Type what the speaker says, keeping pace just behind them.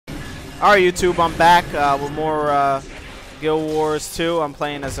Alright, YouTube, I'm back with more Guild Wars 2. I'm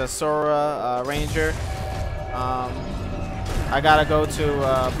playing as Asura Ranger. I gotta go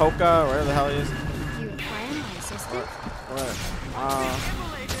to Polka, or wherever the hell he is. You require my assistance?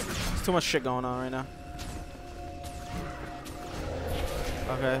 There's too much shit going on right now.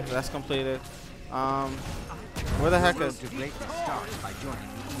 Okay, that's completed. Where the heck is...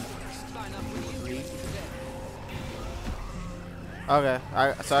 Okay,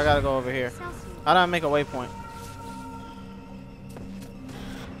 so I gotta go over here. How do I make a waypoint?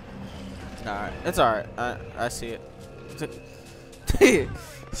 Alright, it's alright. I see it.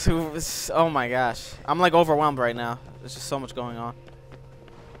 Oh my gosh. I'm like overwhelmed right now. There's just so much going on.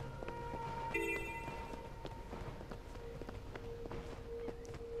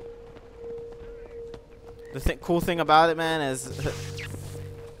 The cool thing about it, man, is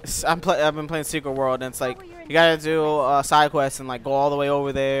I've been playing Secret World, and it's like you gotta do side quests and like go all the way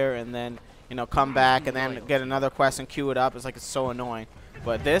over there, and then come back and then get another quest and queue it up. It's so annoying.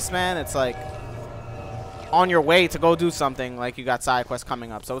 But this, man, it's like on your way to go do something, like you got side quests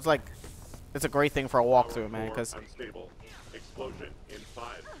coming up. So it's a great thing for a walkthrough, man, because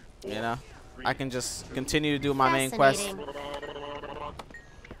I can just continue to do my main quest.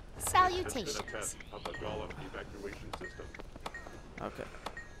 Salutations. Okay.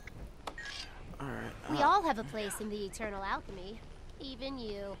 Alright. We all have a place in the eternal alchemy. Even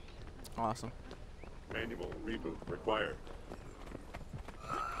you. Awesome. Manual reboot required.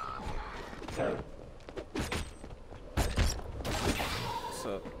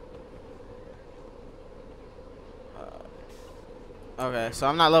 So. Okay, so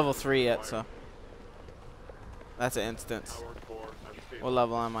I'm not level 3 yet, so. That's an instance. What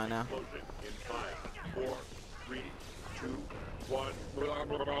level am I now?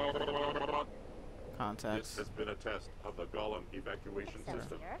 Contacts. This has been a test of the Golem evacuation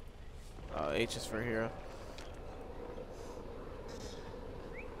system. H is for hero.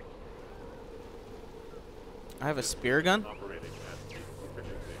 I have a spear gun?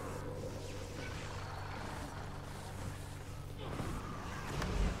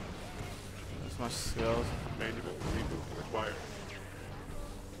 That's my skills. Manual reboot required.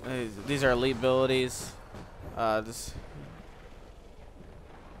 These are elite abilities. I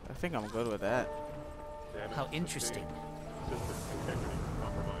think I'm good with that. How interesting.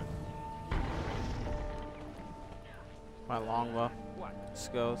 My longbow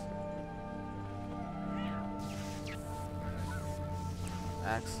skills.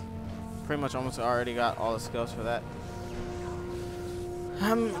 Axe. Pretty much almost already got all the skills for that.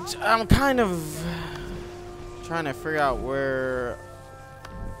 I'm kind of trying to figure out where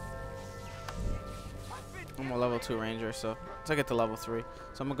I'm a level 2 ranger, so until I get to level 3.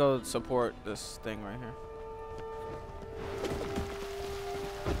 So I'm gonna go support this thing right here.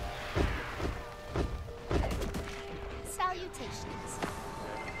 Salutations.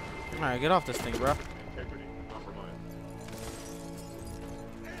 Alright, get off this thing, bro.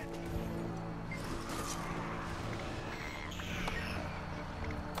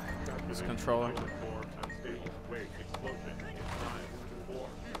 This controller.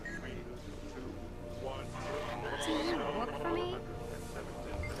 Do you work for me?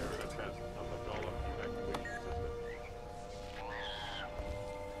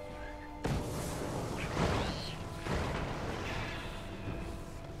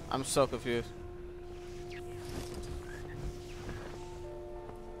 I'm so confused.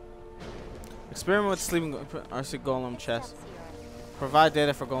 Experiment with sleeping RC golem chest. Provide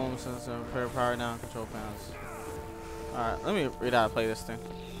data for golem sensor, repair power down, control panels. Alright, let me read how to play this thing.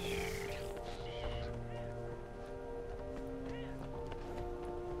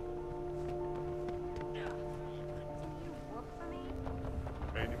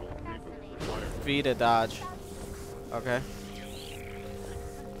 V to dodge. Okay.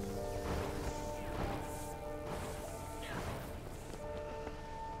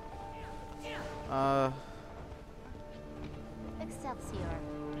 Excelsior.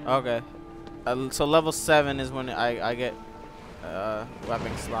 Okay. So level 7 is when I get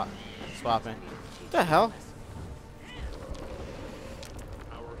weapon swapping. What the hell?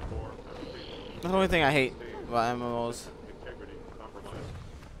 That's the only thing I hate about MMOs.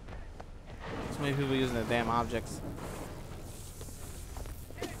 So many people using the damn objects.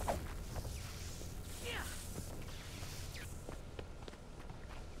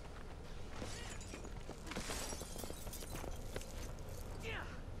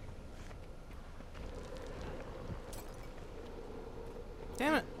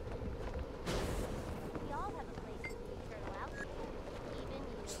 Damn it. We all have a place in the eternal alchemy. Even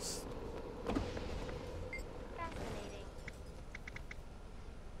you. Fascinating.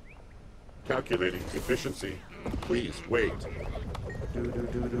 Calculating efficiency. Please wait.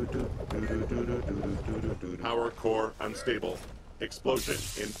 Power core unstable. Explosion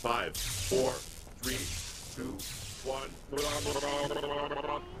in 5, 4, 3, 2, 1. This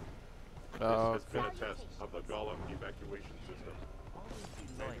has been a test of the Golem evacuation system.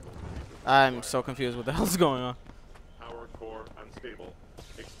 I'm so confused. What the hell's going on? Power core unstable.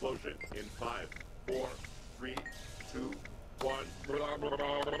 Explosion in 5, 4, 3, 2, 1.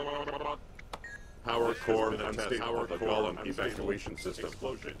 Power core unstable. The Golem evacuation system.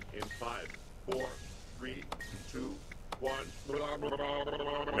 Explosion in 5, 4, 3, 2, 1.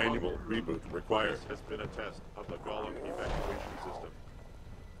 Manual reboot required. This has been a test of the Golem evacuation system.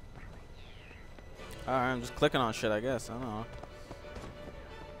 Alright, I'm just clicking on shit, I guess. I don't know.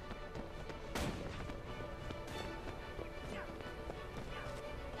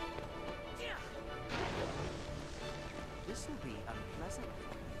 This will be unpleasant.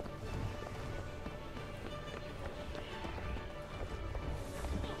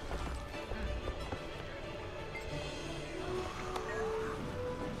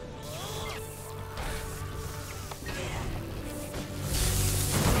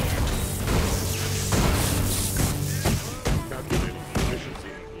 Calculating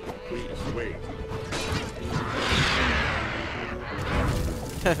efficiency. Please wait.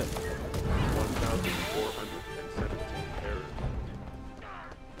 1,417 errors.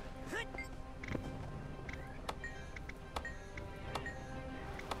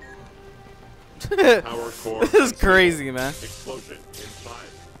 Power core This is unstable. crazy, man. Explosion in 5,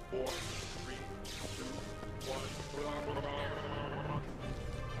 4, 3, 2, 1.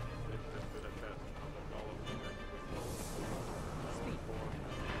 This has been a test of the Golem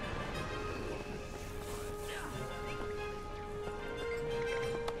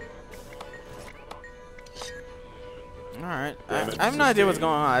Alright. I have no idea what's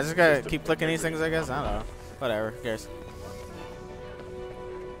going on. I just gotta keep clicking these things, I guess. I don't know. Whatever. Who cares?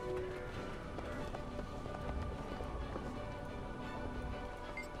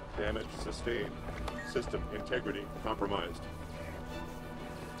 Damage sustained. System integrity compromised.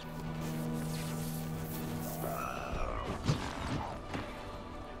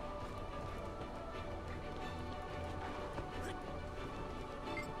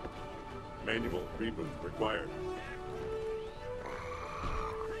 Manual reboot required.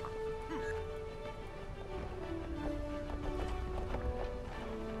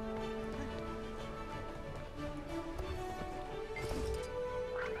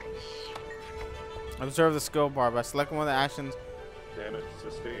 Observe the skill bar by selecting one of the actions. Damage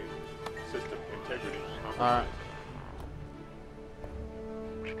sustained. System integrity Alright.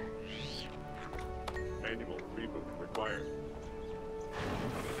 compromised. Manual reboot required.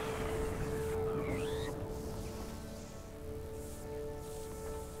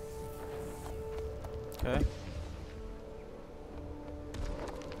 Okay.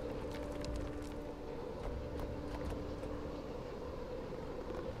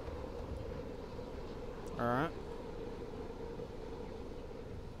 Alright.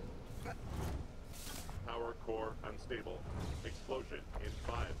 Power core unstable. Explosion in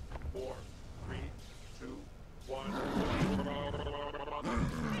 5, 4, 3, 2, 1.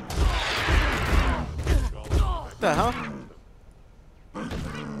 What the hell?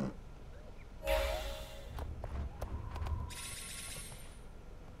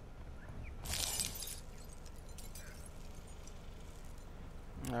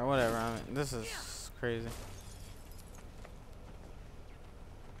 Alright, whatever. I mean, this is crazy.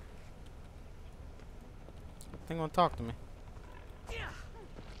 Thing won't talk to me.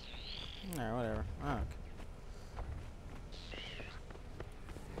 Alright, whatever. Okay.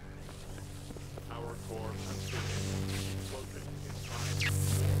 Power core unstable. Explosion in 5,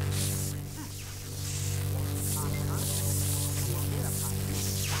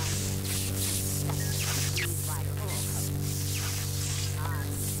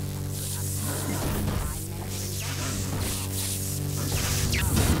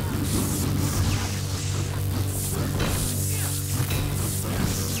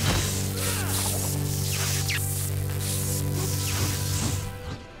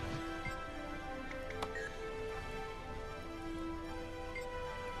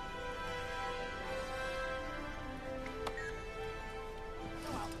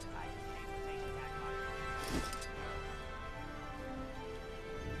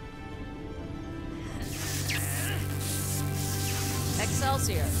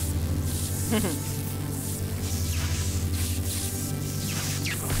 Excelsior.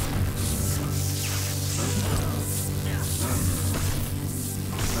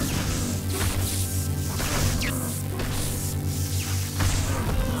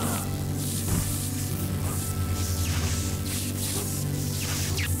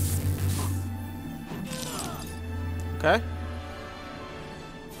 Okay.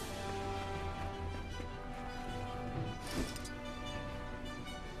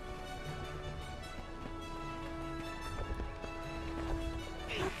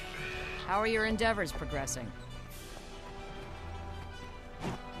 How are your endeavors progressing?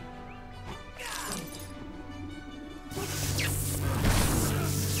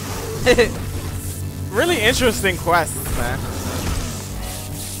 Really interesting quests, man.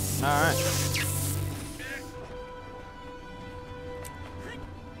 Alright.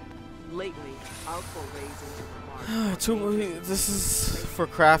 Lately, our forays into the market. This is for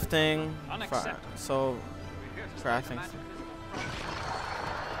crafting. So, crafting.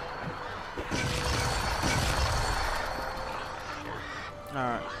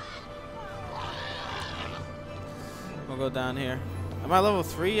 Alright. We'll go down here. Am I level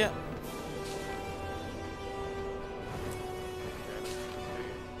 3 yet?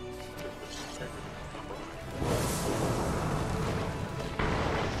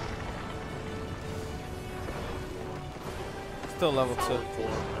 Still level 2.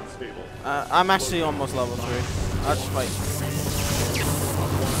 I'm actually almost level 3. I'll just fight.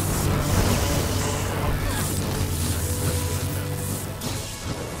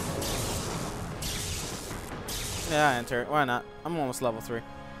 Yeah, I enter it. Why not? I'm almost level 3.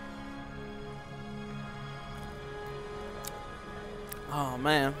 Oh,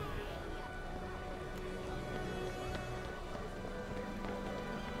 man.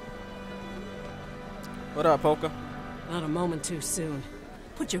 What up, Polka? Not a moment too soon.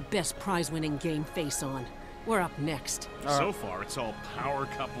 Put your best prize-winning game face on. We're up next. So far, it's all power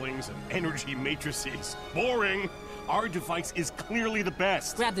couplings and energy matrices. Boring! Our device is clearly the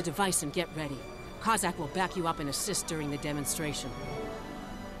best. Grab the device and get ready. Kozak will back you up and assist during the demonstration.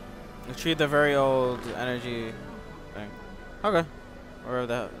 Retrieve the very old energy thing. Okay. Or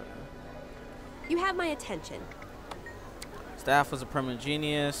the You have my attention. staff was a permanent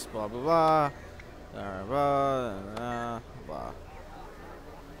genius. Blah blah blah. Blah blah blah. Blah.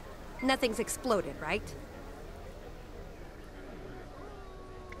 Nothing's exploded, right?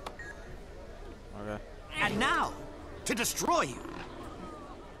 Okay. And now, to destroy you.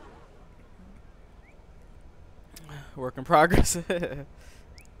 Work in progress.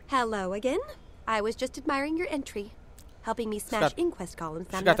 Hello again. I was just admiring your entry, helping me smash got- inquest columns.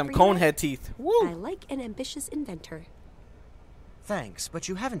 She got them cone head teeth. I Woo! like an ambitious inventor. Thanks, but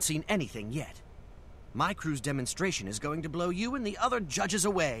you haven't seen anything yet. My crew's demonstration is going to blow you and the other judges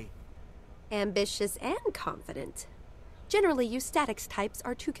away. Ambitious and confident. Generally, you statics types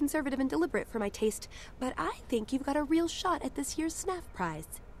are too conservative and deliberate for my taste, but I think you've got a real shot at this year's SNAF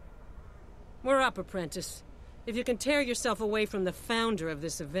prize. We're up, apprentice. If you can tear yourself away from the founder of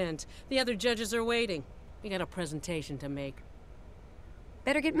this event, the other judges are waiting. We got a presentation to make.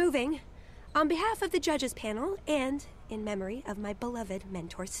 Better get moving. On behalf of the judges panel, and in memory of my beloved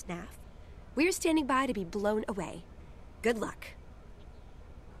mentor Snaf, we're standing by to be blown away. Good luck.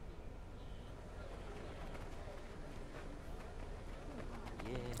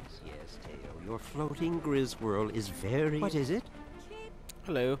 Yes, Teo. Your floating Griswirl is very... What is it?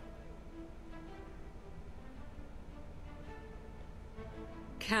 Hello.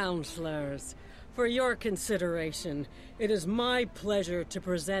 Counselors, for your consideration, it is my pleasure to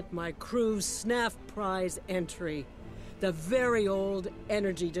present my crew's SNAF prize entry, the very old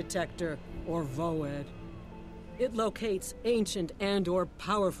energy detector, or VOED. It locates ancient and/or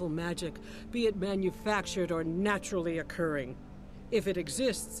powerful magic, be it manufactured or naturally occurring. If it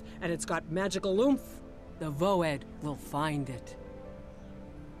exists and it's got magical oomph, the VOED will find it.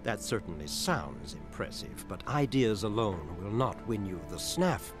 That certainly sounds impressive, but ideas alone will not win you the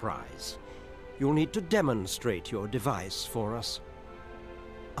SNAF prize. You'll need to demonstrate your device for us.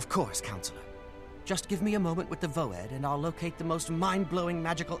 Of course, Counselor. Just give me a moment with the VOED and I'll locate the most mind-blowing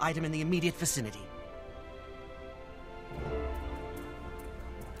magical item in the immediate vicinity.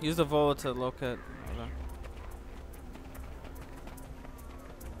 Use the vote to locate.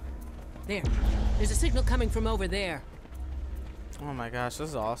 There. There's a signal coming from over there. Oh my gosh, this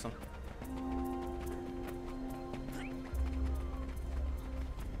is awesome.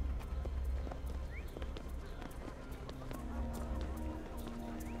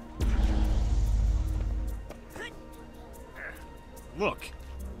 Look,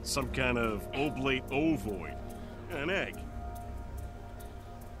 some kind of oblate ovoid. An egg.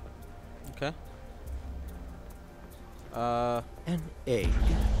 Okay. An egg.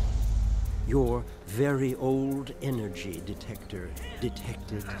 Your very old energy detector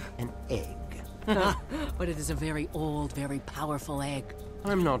detected an egg. But it is a very old, very powerful egg.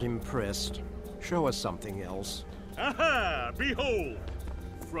 I'm not impressed. Show us something else. Aha! Behold!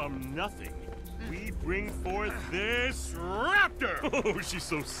 From nothing, we bring forth this raptor! Oh, she's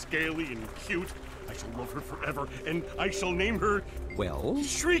so scaly and cute. I shall love her forever, and I shall name her... Well?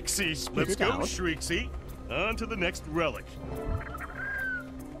 Shriexy! Let's go, out. Shriexy. On to the next relic.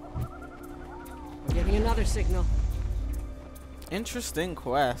 We're getting another signal. Interesting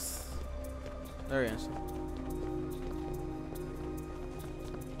quest. Very interesting.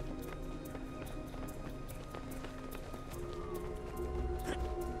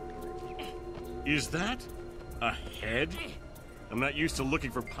 Is that a head? I'm not used to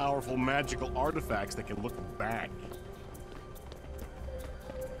looking for powerful magical artifacts that can look back.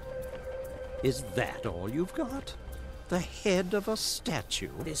 Is that all you've got? The head of a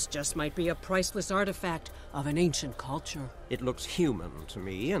statue? This just might be a priceless artifact of an ancient culture. It looks human to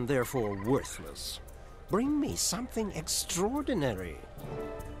me, and therefore worthless. Bring me something extraordinary.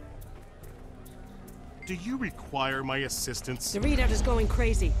 Do you require my assistance? The readout is going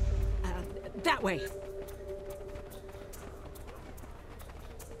crazy. That way.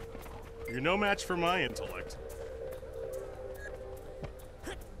 You're no match for my intellect.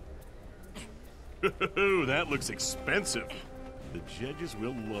 That looks expensive. The judges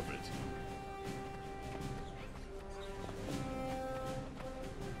will love it.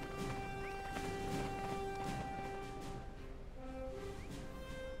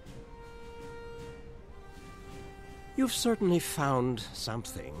 You've certainly found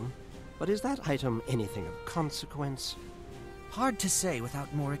something, but is that item anything of consequence? Hard to say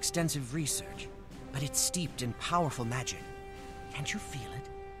without more extensive research, but it's steeped in powerful magic. Can't you feel it?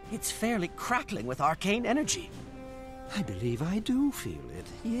 It's fairly crackling with arcane energy. I believe I do feel it,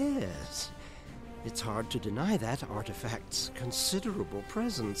 yes. It's hard to deny that artifact's considerable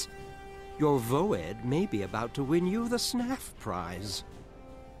presence. Your Voed may be about to win you the Snaff Prize.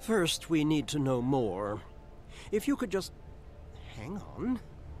 First, we need to know more. If you could just... hang on.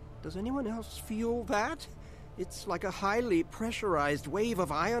 Does anyone else feel that? It's like a highly pressurized wave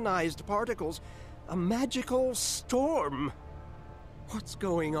of ionized particles. A magical storm. What's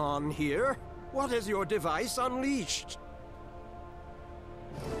going on here? What has your device unleashed?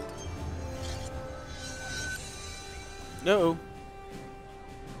 No.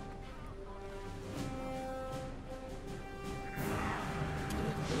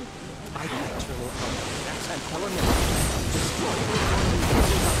 I can't turn off. That's an element.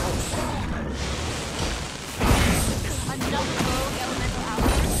 Another rogue elemental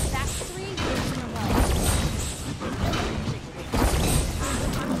outburst. That's 3 years in a row.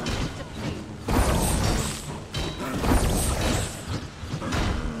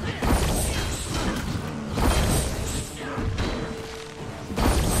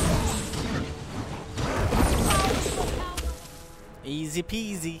 Easy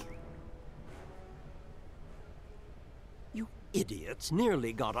peasy. You idiots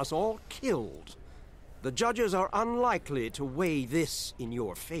nearly got us all killed. The judges are unlikely to weigh this in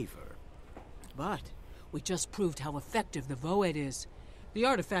your favor. But we just proved how effective the Voed is. The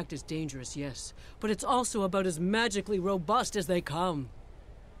artifact is dangerous, yes, but it's also about as magically robust as they come.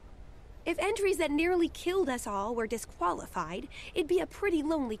 If entries that nearly killed us all were disqualified, it'd be a pretty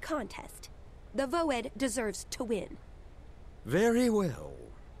lonely contest. The Voed deserves to win. Very well.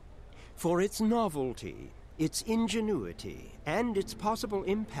 For its novelty, its ingenuity, and its possible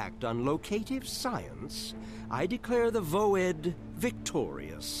impact on locative science, I declare the Voed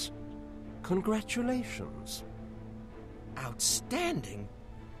victorious. Congratulations. Outstanding.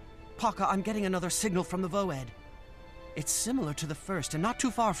 Paka, I'm getting another signal from the Voed. It's similar to the first and not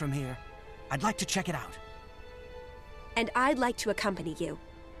too far from here. I'd like to check it out. And I'd like to accompany you.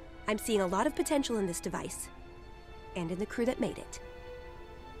 I'm seeing a lot of potential in this device. And in the crew that made it.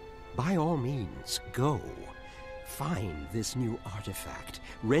 By all means, go. Find this new artifact,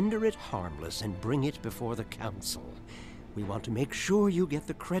 render it harmless, and bring it before the Council. We want to make sure you get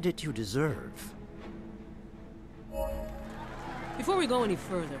the credit you deserve. Before we go any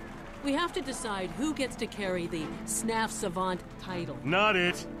further, we have to decide who gets to carry the Snaff Savant title. Not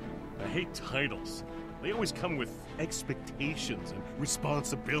it. I hate titles. They always come with expectations and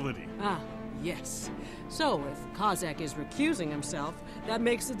responsibility. Ah, yes. So, if Kozak is recusing himself, that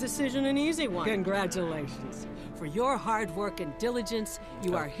makes the decision an easy one. Congratulations. For your hard work and diligence,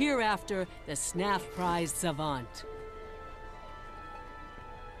 you are hereafter the Snaff Prize Savant.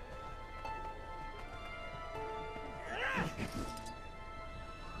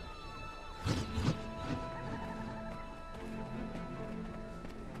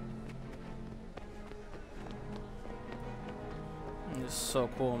 This is so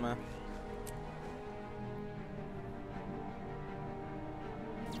cool, man.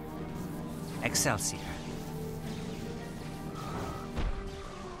 Excelsior.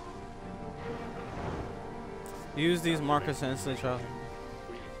 Use these markers to instantly travel.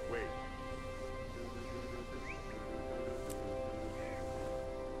 Please wait.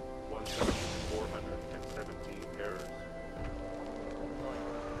 One 417 errors.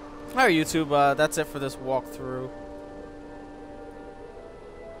 Alright, YouTube, that's it for this walkthrough.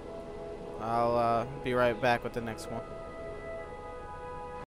 I'll be right back with the next one.